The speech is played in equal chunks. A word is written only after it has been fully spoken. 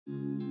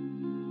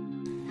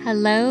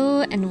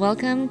Hello and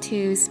welcome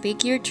to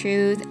Speak Your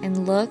Truth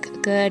and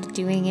Look Good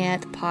Doing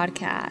It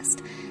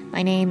podcast.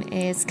 My name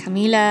is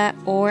Camila,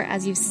 or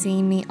as you've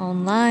seen me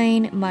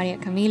online, Maria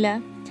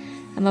Camila.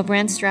 I'm a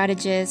brand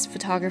strategist,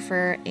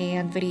 photographer,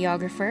 and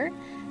videographer.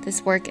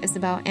 This work is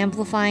about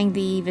amplifying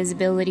the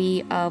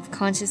visibility of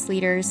conscious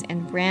leaders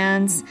and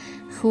brands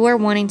who are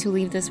wanting to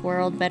leave this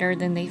world better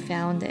than they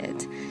found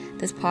it.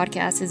 This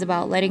podcast is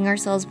about letting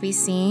ourselves be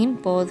seen,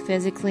 both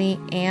physically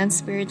and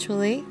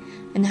spiritually,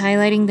 and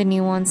highlighting the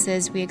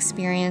nuances we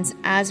experience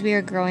as we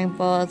are growing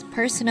both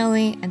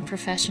personally and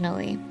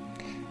professionally.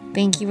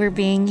 Thank you for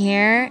being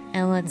here,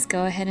 and let's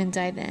go ahead and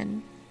dive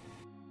in.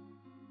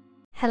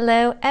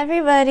 Hello,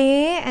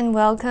 everybody, and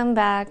welcome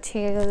back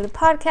to the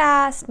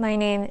podcast. My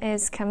name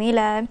is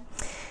Camila.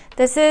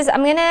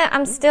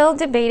 I'm still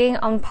debating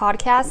on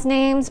podcast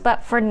names,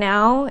 but for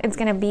now, it's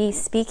gonna be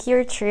Speak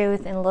Your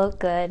Truth and Look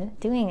Good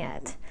Doing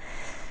It.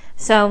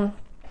 So,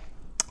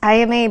 I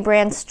am a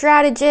brand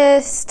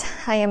strategist.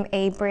 I am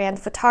a brand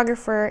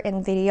photographer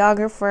and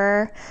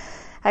videographer.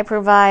 I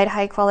provide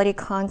high-quality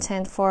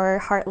content for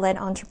heart-led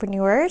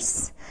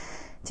entrepreneurs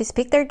to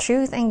speak their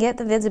truth and get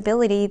the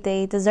visibility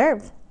they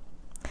deserve.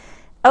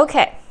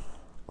 Okay,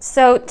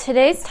 so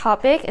today's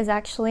topic is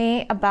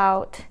actually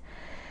about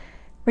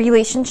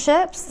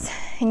relationships,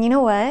 and you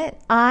know what?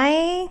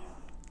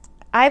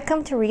 I've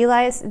come to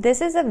realize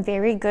this is a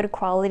very good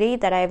quality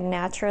that I've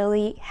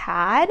naturally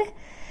had,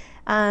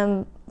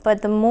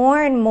 but the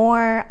more and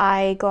more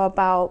I go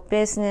about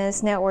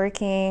business,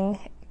 networking,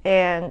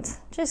 and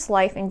just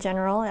life in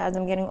general as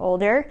I'm getting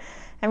older,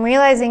 I'm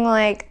realizing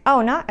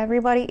not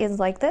everybody is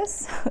like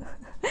this,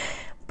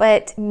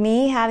 but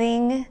me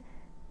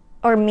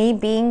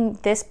being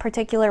this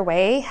particular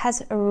way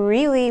has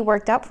really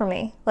worked out for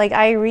me.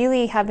 I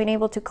really have been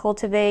able to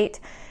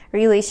cultivate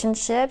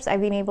relationships.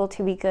 I've been able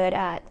to be good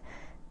at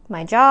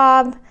my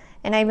job.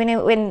 And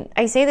when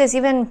I say this,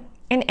 even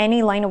in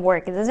any line of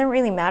work, it doesn't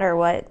really matter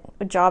what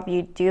job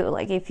you do.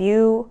 If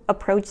you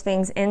approach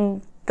things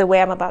in the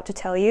way I'm about to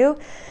tell you,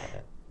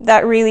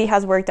 that really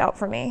has worked out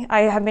for me.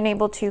 I have been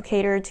able to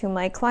cater to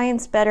my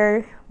clients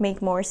better,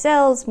 make more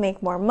sales,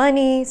 make more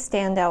money,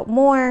 stand out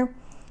more,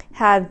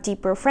 have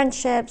deeper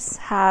friendships,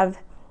 have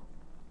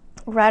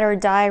ride or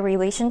die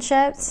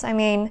relationships. I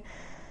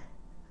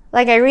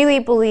really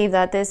believe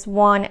that this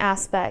one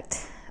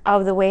aspect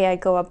of the way I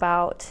go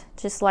about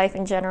just life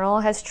in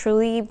general has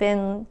truly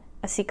been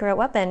a secret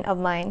weapon of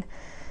mine,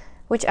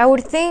 which I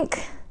would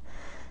think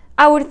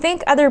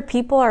other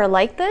people are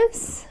like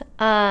this,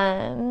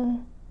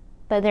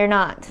 but they're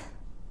not.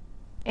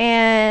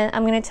 And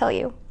I'm going to tell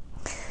you.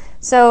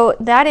 So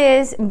that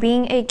is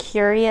being a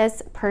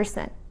curious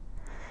person.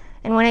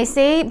 And when I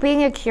say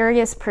being a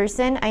curious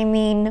person, I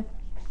mean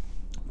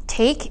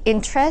take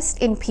interest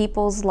in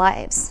people's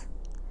lives.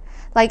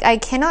 I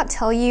cannot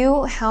tell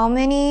you how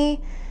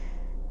many,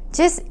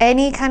 just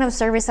any kind of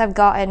service I've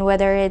gotten,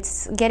 whether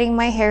it's getting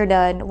my hair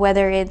done,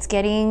 whether it's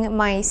getting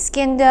my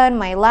skin done,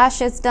 my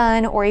lashes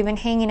done, or even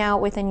hanging out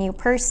with a new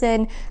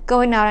person,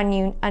 going out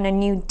on a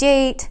new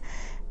date,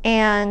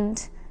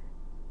 and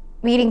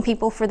meeting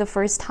people for the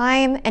first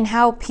time, and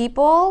how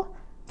people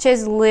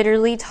just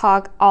literally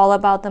talk all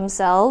about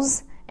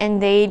themselves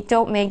and they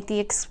don't make the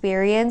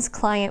experience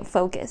client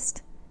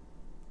focused,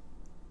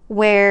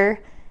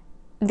 where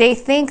they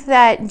think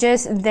that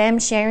just them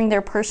sharing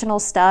their personal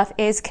stuff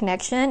is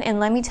connection. And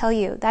let me tell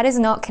you, that is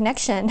not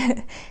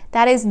connection.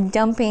 That is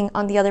dumping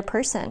on the other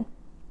person.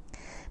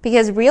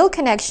 Because real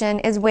connection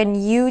is when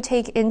you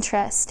take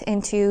interest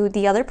into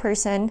the other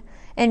person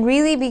and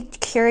really be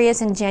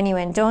curious and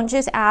genuine. Don't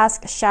just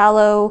ask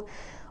shallow,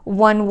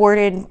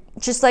 one-worded,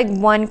 just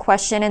one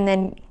question and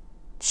then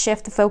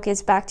shift the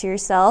focus back to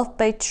yourself,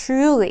 but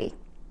truly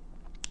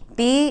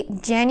be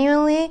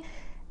genuinely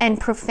and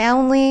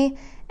profoundly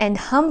and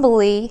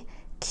humbly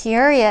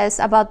curious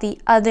about the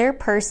other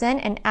person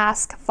and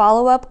ask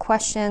follow-up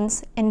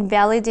questions and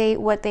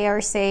validate what they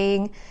are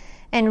saying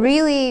and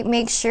really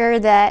make sure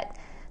that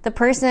the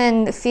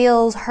person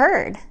feels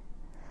heard.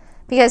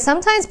 Because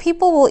sometimes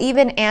people will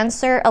even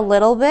answer a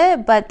little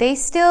bit, but they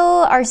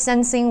still are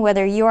sensing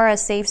whether you are a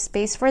safe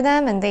space for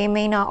them and they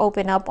may not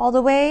open up all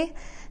the way.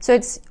 So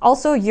it's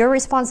also your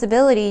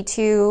responsibility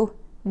to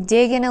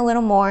dig in a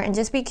little more and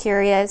just be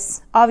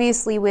curious,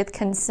 obviously with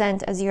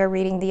consent as you are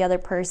reading the other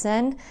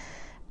person.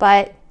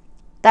 But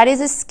that is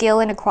a skill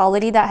and a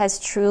quality that has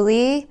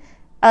truly,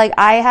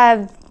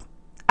 I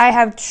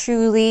have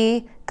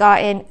truly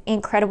gotten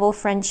incredible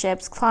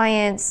friendships,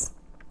 clients.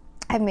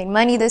 I've made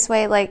money this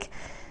way,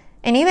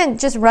 and even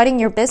just running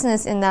your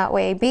business in that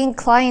way, being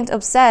client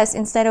obsessed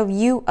instead of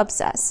you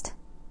obsessed,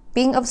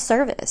 being of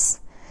service.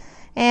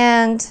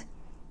 And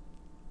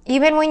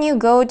even when you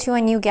go to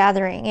a new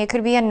gathering, it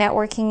could be a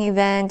networking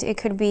event, it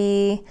could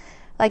be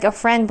a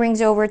friend brings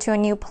you over to a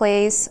new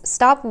place,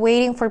 stop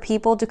waiting for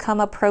people to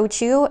come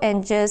approach you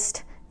and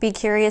just be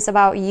curious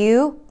about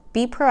you.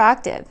 Be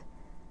proactive.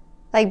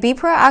 Be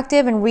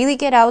proactive and really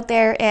get out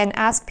there and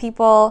ask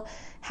people,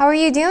 how are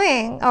you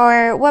doing?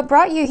 Or what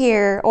brought you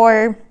here?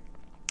 Or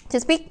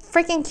just be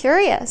freaking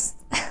curious.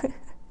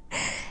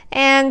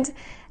 And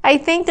I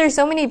think there's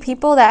so many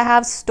people that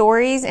have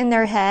stories in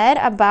their head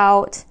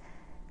about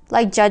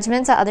like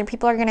judgments that other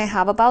people are going to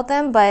have about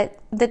them. But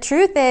the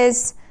truth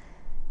is,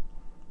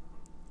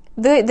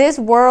 this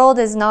world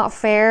is not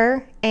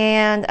fair.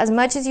 And as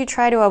much as you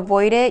try to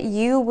avoid it,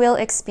 you will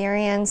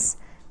experience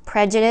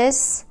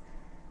prejudice.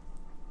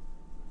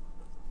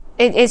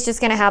 It's just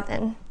going to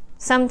happen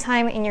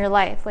sometime in your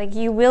life. Like,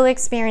 you will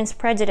experience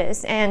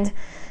prejudice.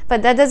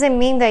 But that doesn't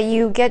mean that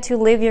you get to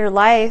live your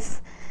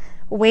life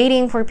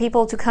waiting for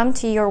people to come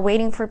to you or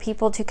waiting for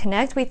people to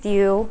connect with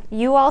you.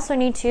 You also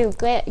need to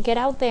get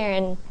out there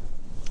and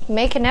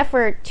make an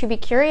effort to be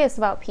curious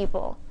about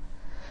people.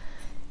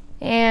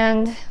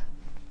 And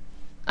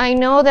I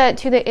know that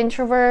to the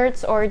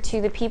introverts or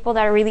to the people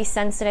that are really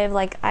sensitive,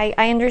 like I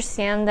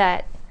understand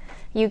that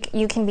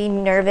you can be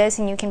nervous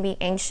and you can be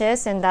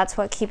anxious, and that's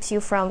what keeps you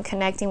from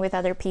connecting with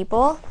other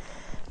people.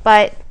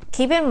 But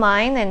keep in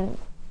mind, and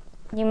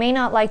you may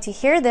not like to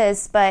hear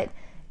this, but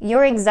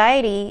your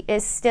anxiety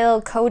is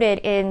still coded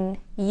in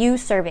you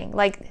serving.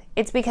 Like,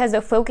 it's because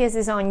the focus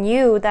is on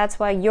you. That's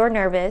why you're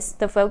nervous.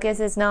 The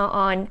focus is not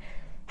on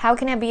how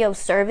can I be of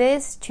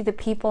service to the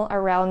people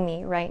around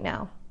me right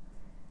now.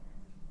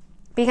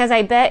 Because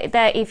I bet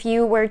that if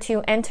you were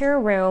to enter a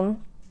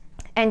room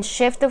and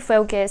shift the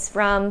focus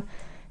from,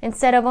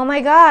 instead of, oh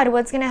my God,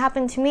 what's going to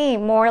happen to me?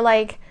 More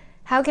like,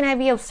 how can I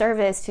be of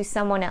service to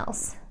someone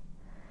else?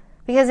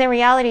 Because the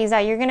reality is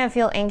that you're going to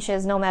feel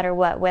anxious no matter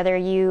what, whether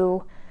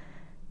you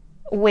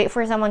wait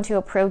for someone to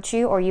approach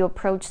you or you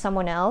approach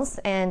someone else.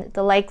 And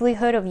the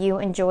likelihood of you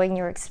enjoying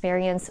your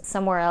experience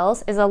somewhere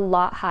else is a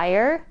lot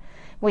higher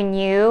when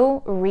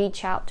you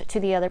reach out to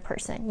the other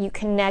person. You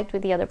connect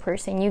with the other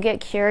person. You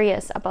get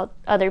curious about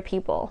other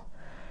people.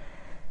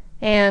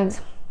 And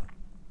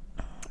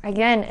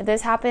again,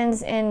 this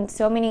happens in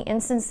so many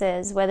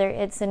instances, whether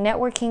it's a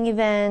networking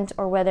event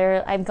or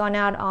whether I've gone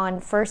out on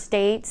first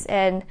dates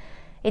and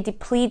it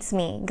depletes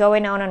me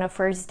going out on a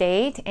first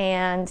date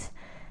and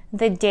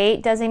the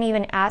date doesn't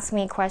even ask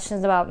me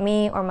questions about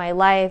me or my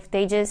life.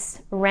 They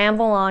just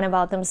ramble on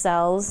about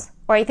themselves.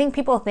 Or I think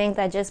people think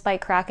that just by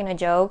cracking a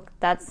joke,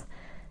 that's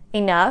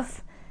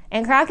enough.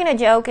 And cracking a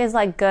joke is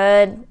like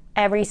good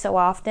every so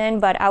often,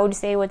 but I would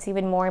say what's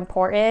even more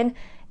important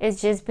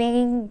is just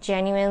being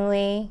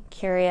genuinely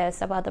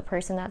curious about the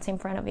person that's in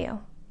front of you.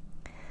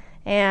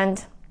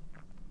 And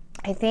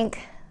I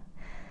think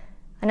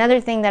another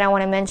thing that I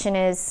want to mention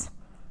is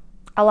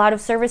a lot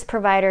of service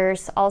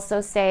providers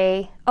also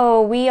say,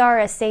 oh, we are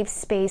a safe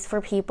space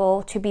for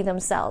people to be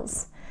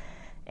themselves.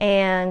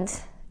 And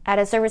at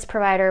a service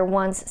provider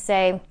once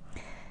say,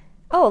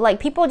 oh, like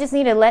people just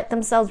need to let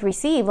themselves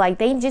receive, like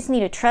they just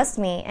need to trust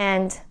me.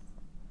 And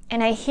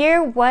I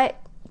hear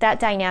what that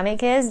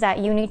dynamic is, that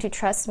you need to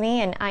trust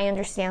me, and I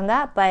understand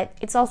that, but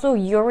it's also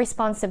your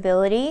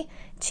responsibility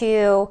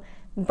to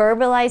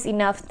verbalize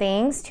enough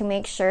things to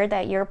make sure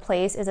that your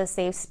place is a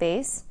safe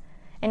space.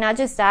 And not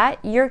just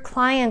that, your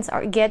clients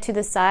get to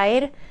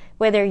decide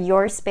whether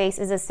your space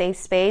is a safe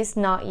space,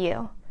 not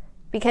you.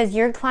 Because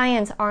your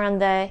clients are on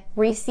the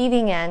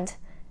receiving end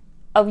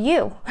of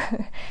you.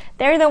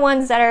 They're the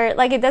ones that are,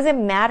 like, it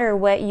doesn't matter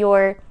what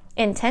your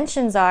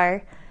intentions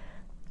are.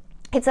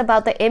 It's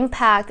about the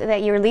impact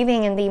that you're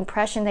leaving and the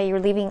impression that you're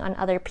leaving on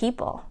other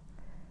people.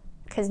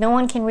 Because no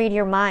one can read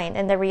your mind.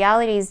 And the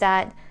reality is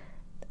that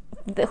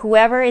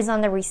whoever is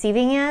on the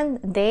receiving end,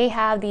 they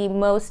have the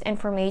most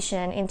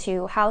information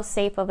into how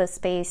safe of a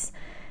space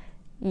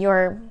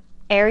your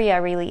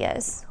area really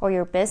is, or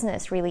your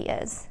business really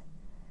is.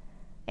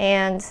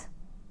 And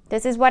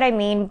this is what I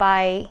mean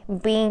by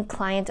being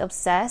client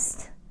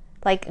obsessed.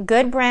 Like,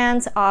 good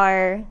brands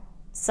are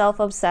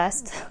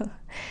self-obsessed.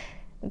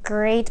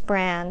 Great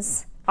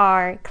brands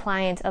are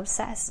client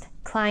obsessed,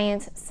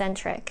 client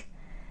centric.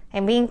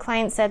 And being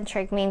client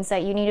centric means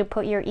that you need to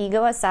put your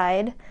ego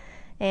aside.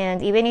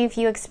 And even if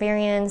you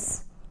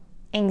experience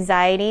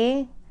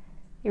anxiety,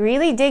 you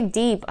really dig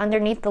deep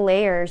underneath the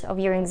layers of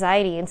your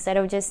anxiety instead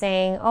of just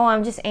saying, oh,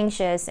 I'm just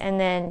anxious, and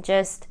then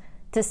just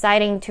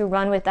deciding to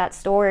run with that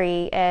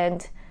story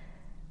and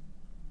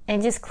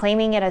just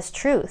claiming it as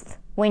truth,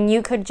 when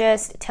you could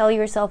just tell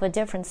yourself a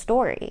different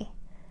story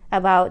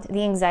about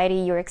the anxiety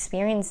you're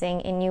experiencing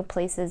in new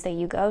places that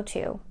you go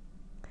to.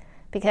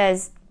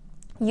 Because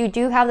you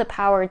do have the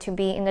power to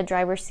be in the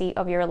driver's seat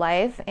of your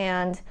life.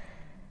 And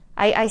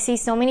I see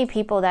so many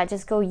people that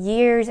just go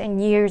years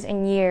and years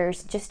and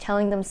years just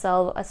telling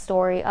themselves a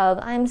story of,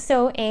 I'm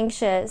so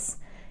anxious.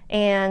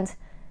 And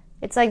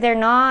it's like they're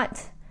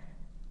not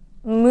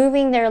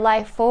moving their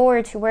life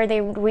forward to where they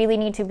really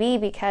need to be,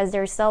 because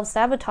they're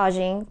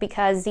self-sabotaging,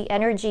 because the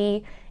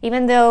energy,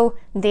 even though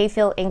they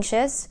feel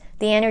anxious,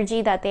 the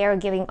energy that they are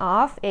giving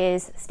off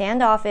is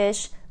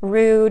standoffish,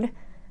 rude,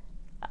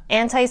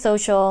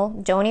 antisocial,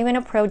 don't even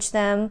approach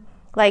them.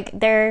 Like,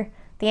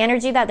 the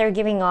energy that they're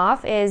giving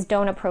off is,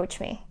 don't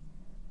approach me.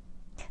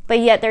 But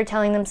yet they're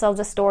telling themselves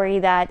a story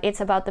that it's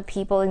about the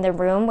people in the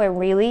room, where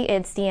really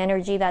it's the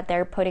energy that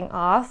they're putting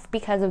off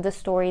because of the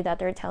story that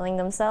they're telling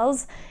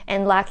themselves,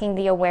 and lacking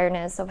the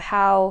awareness of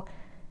how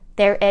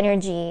their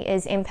energy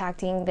is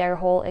impacting their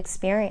whole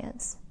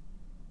experience.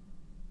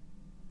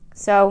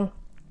 So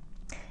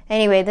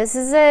anyway, this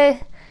is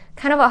a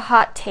kind of a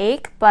hot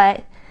take,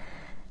 but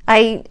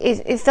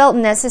it felt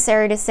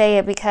necessary to say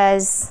it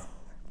because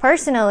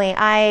personally,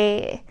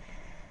 I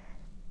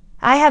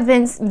have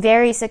been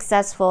very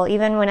successful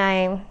even when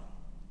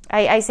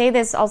I say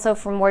this also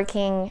from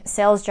working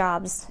sales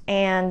jobs.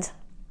 And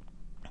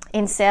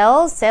in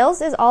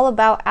sales is all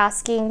about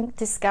asking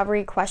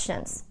discovery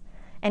questions.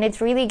 And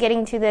it's really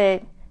getting to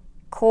the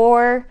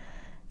core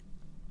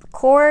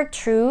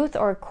truth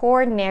or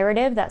core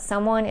narrative that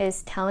someone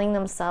is telling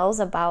themselves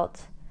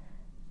about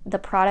the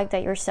product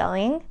that you're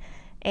selling.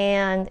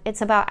 And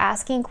it's about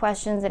asking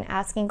questions and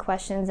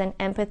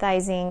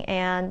empathizing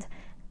and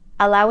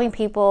allowing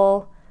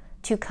people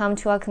to come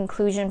to a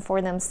conclusion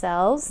for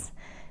themselves.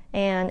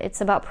 And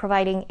it's about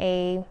providing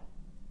a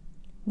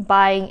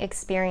buying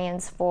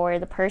experience for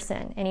the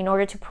person. And in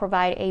order to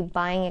provide a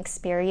buying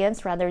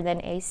experience rather than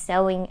a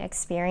selling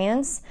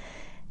experience,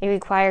 it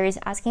requires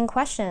asking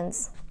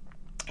questions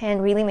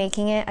and really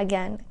making it,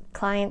 again,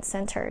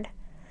 client-centered.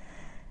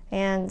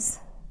 And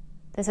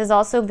this has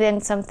also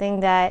been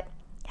something that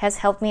has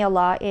helped me a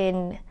lot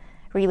in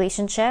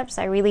relationships.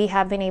 I really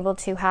have been able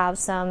to have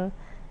some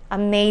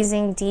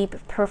amazing, deep,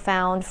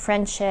 profound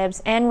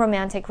friendships and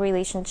romantic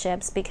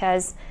relationships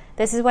because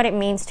this is what it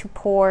means to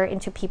pour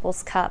into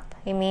people's cup.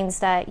 It means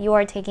that you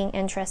are taking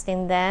interest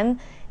in them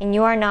and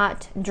you are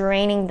not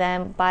draining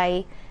them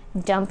by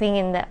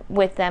dumping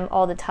with them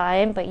all the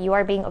time, but you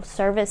are being of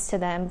service to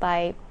them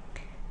by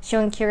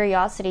showing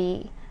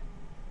curiosity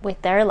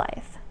with their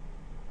life.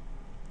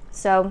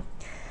 So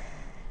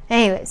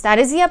anyways, that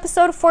is the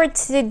episode for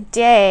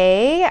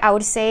today. I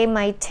would say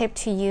my tip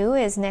to you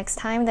is next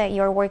time that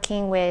you're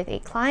working with a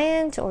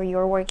client or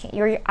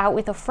you're out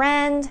with a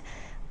friend,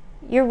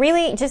 you're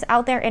really just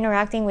out there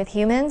interacting with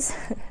humans,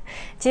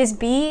 just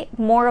be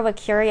more of a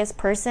curious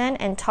person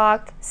and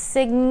talk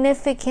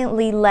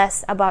significantly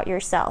less about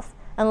yourself.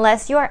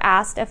 Unless you are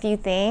asked a few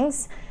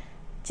things,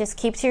 just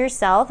keep to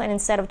yourself, and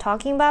instead of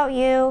talking about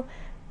you,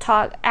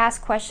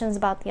 ask questions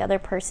about the other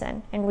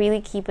person and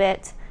really keep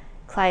it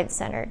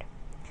client-centered.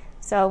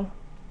 So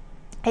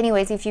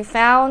anyways, if you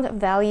found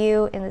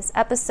value in this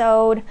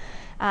episode,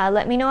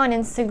 let me know on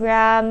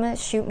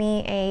Instagram, shoot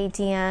me a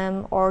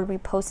DM or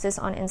repost this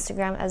on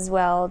Instagram as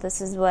well.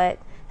 This is what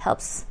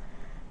helps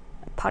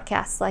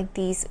podcasts like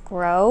these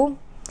grow.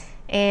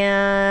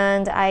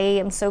 And I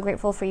am so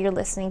grateful for you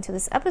listening to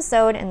this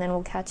episode, and then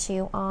we'll catch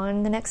you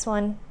on the next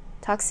one.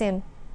 Talk soon.